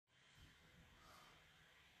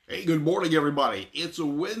Hey, good morning, everybody. It's a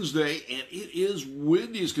Wednesday, and it is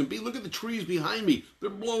windy as can be. Look at the trees behind me. They're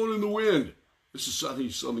blowing in the wind. This is sunny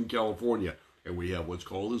Southern California, and we have what's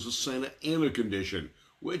called as a Santa Ana condition,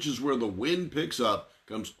 which is where the wind picks up,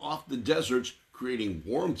 comes off the deserts, creating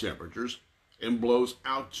warm temperatures, and blows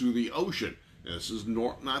out to the ocean. Now, this is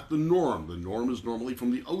not the norm. The norm is normally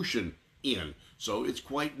from the ocean in. So it's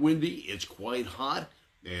quite windy, it's quite hot,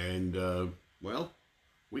 and, well,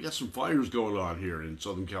 we got some fires going on here in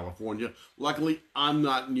Southern California. Luckily, I'm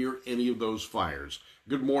not near any of those fires.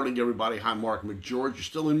 Good morning, everybody. Hi, Mark McGeorge. You're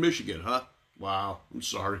still in Michigan, huh? Wow, I'm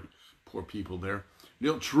sorry. Poor people there.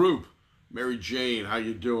 Neil Troop, Mary Jane, how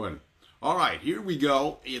you doing? All right, here we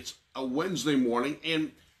go. It's a Wednesday morning,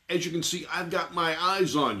 and as you can see, I've got my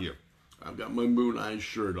eyes on you. I've got my Moon Eyes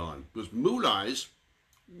shirt on. Because Moon Eyes,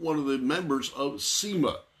 one of the members of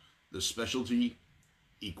SEMA, the Specialty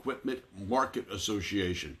Equipment Market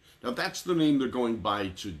Association. Now that's the name they're going by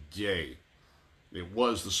today. It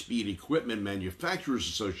was the Speed Equipment Manufacturers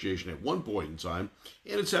Association at one point in time,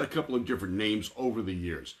 and it's had a couple of different names over the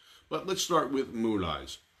years. But let's start with Moon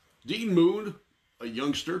Eyes. Dean Moon, a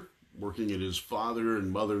youngster working at his father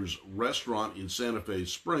and mother's restaurant in Santa Fe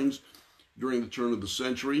Springs during the turn of the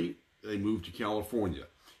century, they moved to California.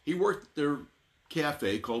 He worked at their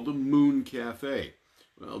cafe called the Moon Cafe.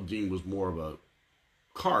 Well, Dean was more of a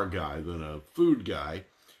car guy than a food guy,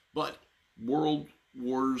 but world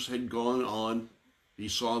wars had gone on. He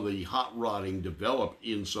saw the hot rodding develop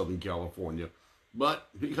in Southern California, but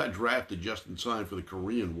he got drafted just in time for the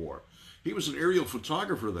Korean War. He was an aerial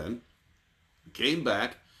photographer then, came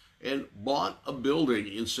back and bought a building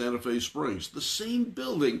in Santa Fe Springs, the same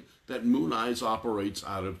building that Moon Eyes operates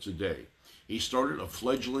out of today. He started a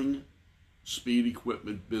fledgling speed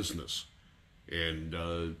equipment business, and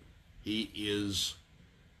he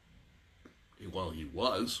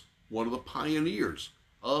was one of the pioneers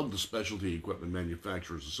of the Specialty Equipment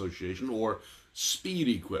Manufacturers Association, or Speed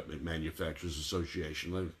Equipment Manufacturers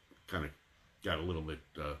Association. They kind of got a little bit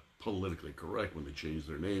politically correct when they changed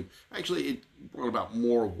their name. Actually, it brought about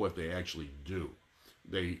more of what they actually do.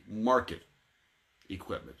 They market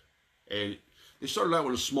equipment. And they started out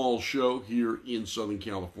with a small show here in Southern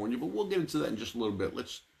California, but we'll get into that in just a little bit. Let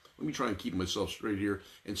me try and keep myself straight here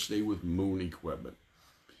and stay with Moon Equipment.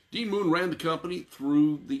 Dean Moon ran the company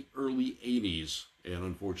through the early 80s, and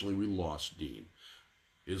unfortunately we lost Dean.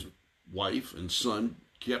 His wife and son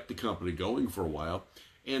kept the company going for a while,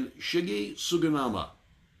 and Shige Suganama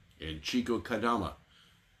and Chico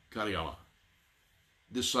Kadayama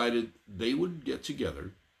decided they would get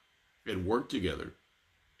together and work together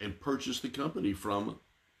and purchase the company from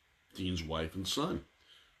Dean's wife and son.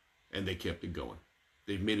 And they kept it going.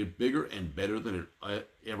 They've made it bigger and better than it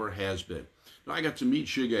ever has been. Now, I got to meet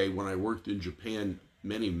Shige when I worked in Japan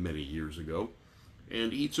many, many years ago,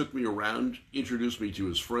 and he took me around, introduced me to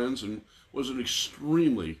his friends, and was an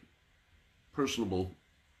extremely personable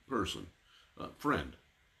friend.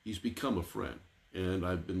 He's become a friend, and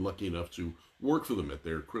I've been lucky enough to work for them at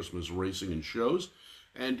their Christmas racing and shows,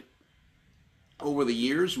 and over the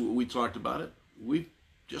years, we talked about it, we've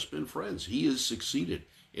just been friends. He has succeeded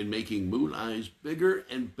in making Moon Eyes bigger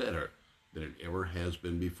and better than it ever has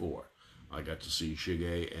been before. I got to see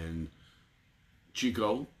Shige and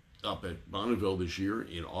Chico up at Bonneville this year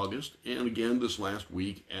in August, and again this last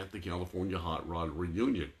week at the California Hot Rod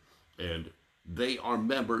Reunion. And they are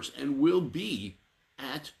members and will be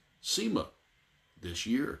at SEMA this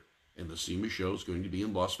year. And the SEMA show is going to be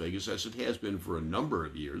in Las Vegas, as it has been for a number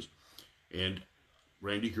of years. And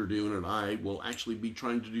Randy Cardoon and I will actually be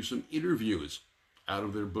trying to do some interviews out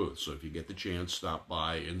of their booth. So if you get the chance, stop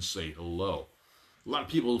by and say hello. A lot of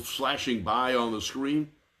people flashing by on the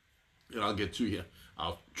screen, and I'll get to you.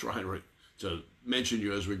 I'll try to mention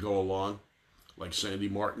you as we go along, like Sandy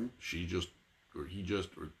Martin. She just, or he just,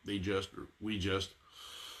 or they just, or we just.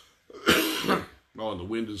 Oh, and the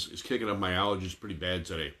wind is kicking up my allergies pretty bad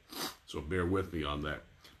today, so bear with me on that.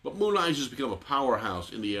 But Moon Eyes has become a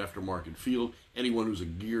powerhouse in the aftermarket field. Anyone who's a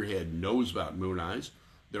gearhead knows about Moon Eyes.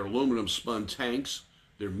 Their aluminum spun tanks,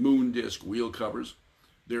 their moon disc wheel covers,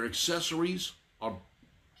 their accessories are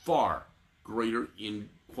far greater in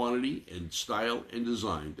quantity and style and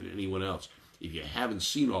design than anyone else. If you haven't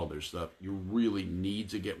seen all their stuff, you really need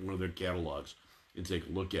to get one of their catalogs and take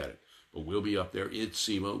a look at it. But we'll be up there at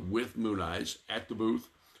SEMA with Moon Eyes at the booth.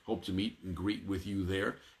 Hope to meet and greet with you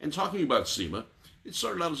there. And talking about SEMA, it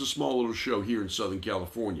started out as a small little show here in Southern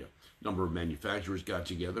California. A number of manufacturers got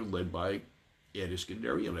together, led by Ed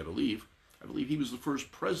Iskandarian, I believe. I believe he was the first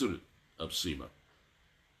president of SEMA.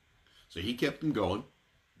 So he kept them going,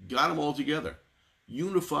 got them all together.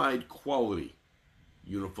 Unified quality,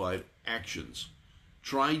 unified actions,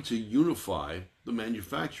 tried to unify the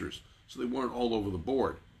manufacturers so they weren't all over the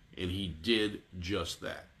board. And he did just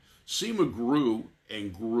that. SEMA grew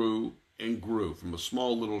and grew and grew. From a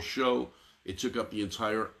small little show, it took up the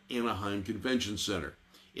entire Anaheim Convention Center.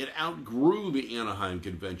 It outgrew the Anaheim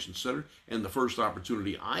Convention Center, and the first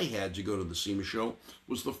opportunity I had to go to the SEMA show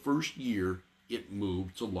was the first year it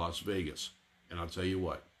moved to Las Vegas. And I'll tell you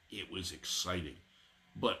what, it was exciting,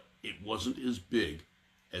 but it wasn't as big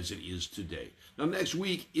as it is today. Now, next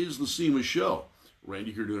week is the SEMA show.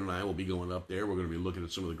 Randy Cardoon and I will be going up there. We're going to be looking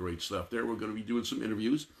at some of the great stuff there. We're going to be doing some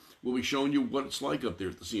interviews. We'll be showing you what it's like up there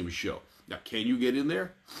at the SEMA show. Now, can you get in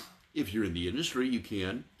there? If you're in the industry, you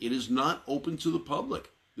can. It is not open to the public.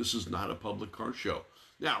 This is not a public car show.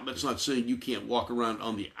 Now, that's not saying you can't walk around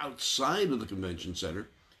on the outside of the convention center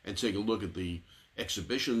and take a look at the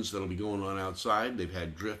exhibitions that'll be going on outside. They've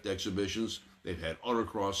had drift exhibitions. They've had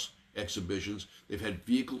autocross exhibitions. They've had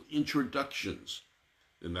vehicle introductions.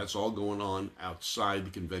 And that's all going on outside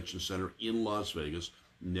the convention center in Las Vegas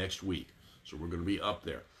next week. So we're going to be up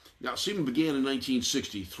there. Now, SEMA began in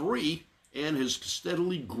 1963 and has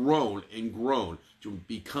steadily grown and grown to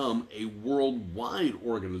become a worldwide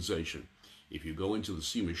organization. If you go into the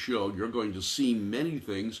SEMA show, you're going to see many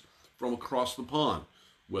things from across the pond,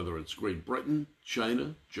 whether it's Great Britain,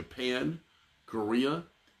 China, Japan, Korea,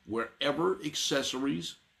 wherever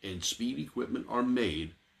accessories and speed equipment are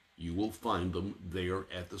made, you will find them there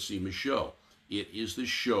at the SEMA show. It is the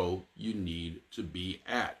show you need to be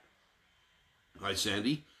at. Hi,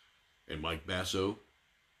 Sandy and Mike Basso.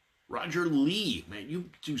 Roger Lee, man, you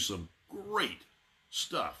do some great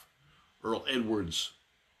stuff. Earl Edwards,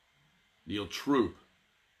 Neil Troop,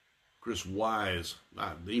 Chris Wise.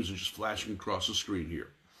 Names are just flashing across the screen here.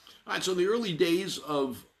 All right, so in the early days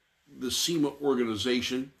of the SEMA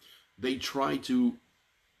organization, they tried to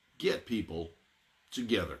get people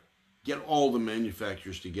together, get all the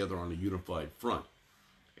manufacturers together on a unified front.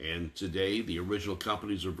 And today, the original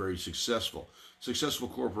companies are very successful. Successful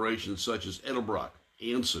corporations such as Edelbrock,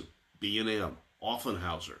 Anson, B&M,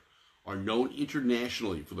 Offenhauser are known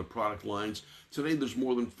internationally for the product lines. Today, there's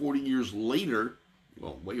more than 40 years later,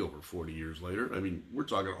 well, way over 40 years later. I mean, we're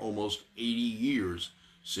talking almost 80 years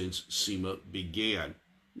since SEMA began.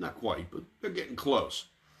 Not quite, but they're getting close.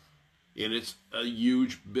 And it's a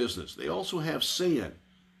huge business. They also have SAN,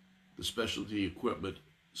 the specialty equipment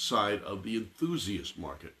side of the enthusiast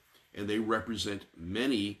market. And they represent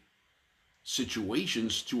many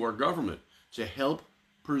situations to our government to help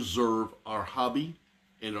preserve our hobby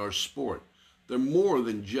and our sport. They're more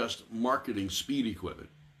than just marketing speed equipment.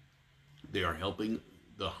 They are helping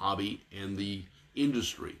the hobby and the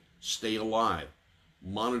industry stay alive,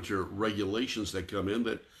 monitor regulations that come in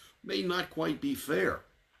that may not quite be fair.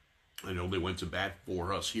 I know they went to bat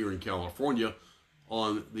for us here in California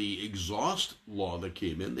on the exhaust law that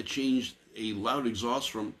came in that changed a loud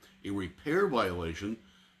exhaust from a repair violation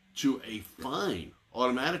to a fine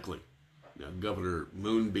automatically. Now, Governor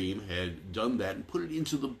Moonbeam had done that and put it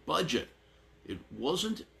into the budget. It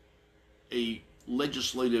wasn't a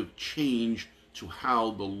legislative change to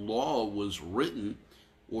how the law was written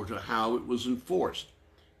or to how it was enforced.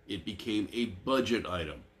 It became a budget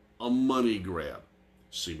item, a money grab.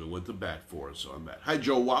 SEMA went to bat for us on that. Hi,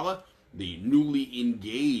 Joe Walla, the newly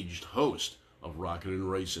engaged host of Rockin' and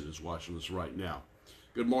Racing, is watching us right now.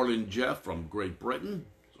 Good morning, Jeff from Great Britain,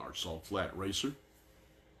 our Salt Flat racer.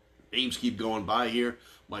 Names keep going by here.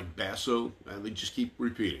 Mike Basso, and they just keep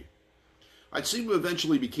repeating. SEMA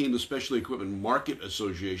eventually became the Specialty Equipment Market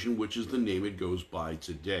Association, which is the name it goes by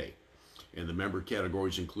today. And the member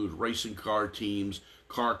categories include racing car teams,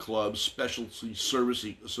 car clubs, specialty service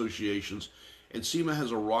associations, and SEMA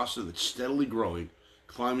has a roster that's steadily growing,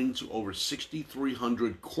 climbing to over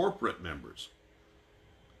 6,300 corporate members.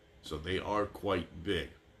 So they are quite big.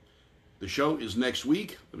 The show is next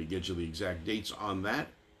week. Let me get you the exact dates on that.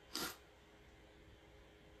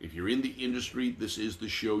 If you're in the industry, this is the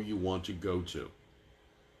show you want to go to.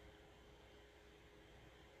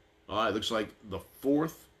 It looks like the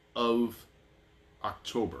 4th of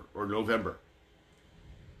October or November.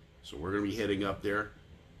 So we're going to be heading up there.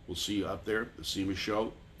 We'll see you up there, the SEMA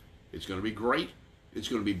show. It's going to be great. It's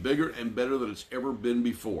going to be bigger and better than it's ever been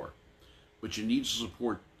before. But you need to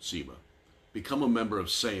support SEMA. Become a member of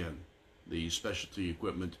SAN, the Specialty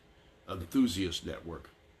Equipment Enthusiast Network.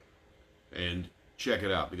 And check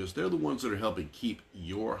it out, because they're the ones that are helping keep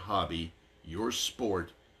your hobby, your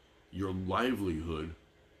sport, your livelihood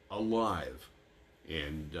alive.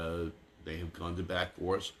 And they have gone to bat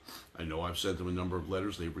for us. I know I've sent them a number of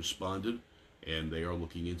letters. They've responded, and they are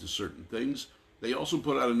looking into certain things. They also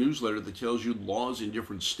put out a newsletter that tells you laws in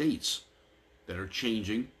different states that are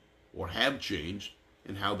changing or have changed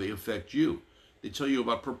and how they affect you. They tell you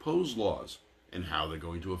about proposed laws and how they're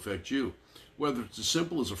going to affect you. Whether it's as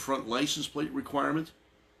simple as a front license plate requirement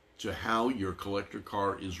to how your collector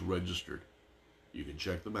car is registered. You can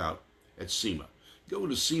check them out at SEMA. Go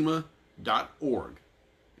to SEMA.org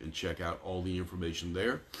and check out all the information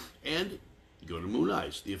there. And go to Moon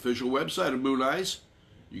Eyes, the official website of Moon Eyes.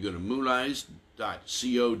 You go to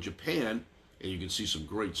mooneyes.co Japan, and you can see some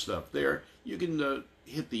great stuff there. You can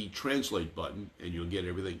hit the translate button, and you'll get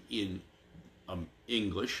everything in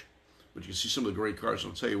English. But you can see some of the great cars.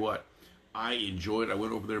 I'll tell you what, I enjoyed it. I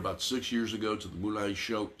went over there about 6 years ago to the Moon Eyes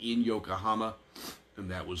show in Yokohama, and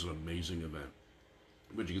that was an amazing event.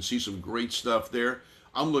 But you can see some great stuff there.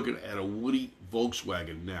 I'm looking at a Woody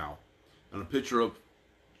Volkswagen now, and a picture of,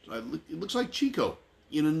 it looks like Chico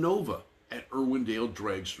in a Nova at Irwindale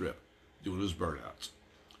Drag Strip doing his burnouts.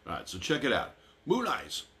 All right, so check it out. Moon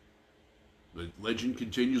Eyes. The legend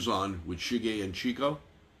continues on with Shige and Chico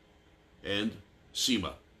and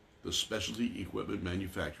SEMA, the Specialty Equipment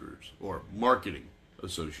Manufacturers or Marketing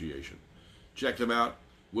Association. Check them out.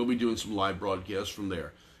 We'll be doing some live broadcasts from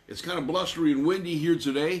there. It's kind of blustery and windy here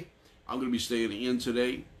today. I'm going to be staying in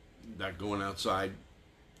today, not going outside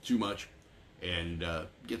too much, and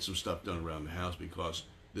get some stuff done around the house because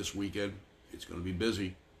this weekend it's going to be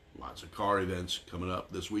busy. Lots of car events coming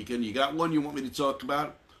up this weekend. You got one you want me to talk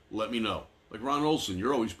about? Let me know. Like Ron Olson,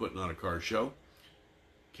 you're always putting on a car show.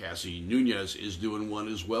 Cassie Nunez is doing one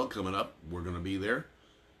as well coming up. We're going to be there.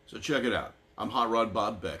 So check it out. I'm Hot Rod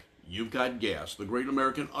Bob Beck. You've got gas. The Great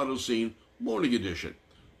American Auto Scene Morning Edition.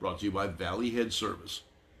 Brought to you by Valley Head Service,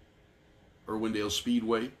 Irwindale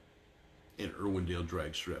Speedway, and Irwindale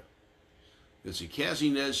Drag Strip. Let's see, Cassie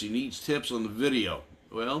Nez, she needs tips on the video.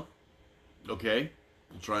 Well, okay,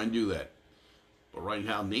 we'll try and do that. But right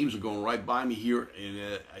now, names are going right by me here,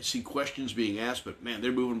 and I see questions being asked, but man,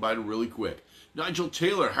 they're moving by really quick. Nigel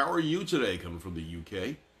Taylor, how are you today, coming from the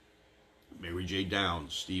UK? Mary J.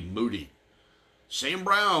 Downs, Steve Moody. Sam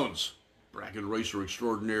Browns, bracket racer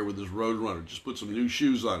extraordinaire with his Roadrunner. Just put some new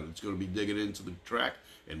shoes on it. It's going to be digging into the track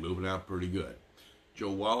and moving out pretty good.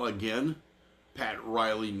 Joe Walla again. Pat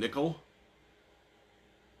Riley Nickel.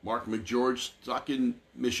 Mark McGeorge, stuck in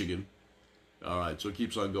Michigan. All right, so it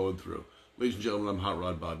keeps on going through. Ladies and gentlemen, I'm Hot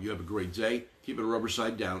Rod Bob. You have a great day. Keep it rubber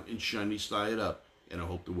side down and shiny side up. And I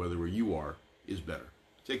hope the weather where you are is better.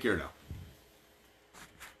 Take care now.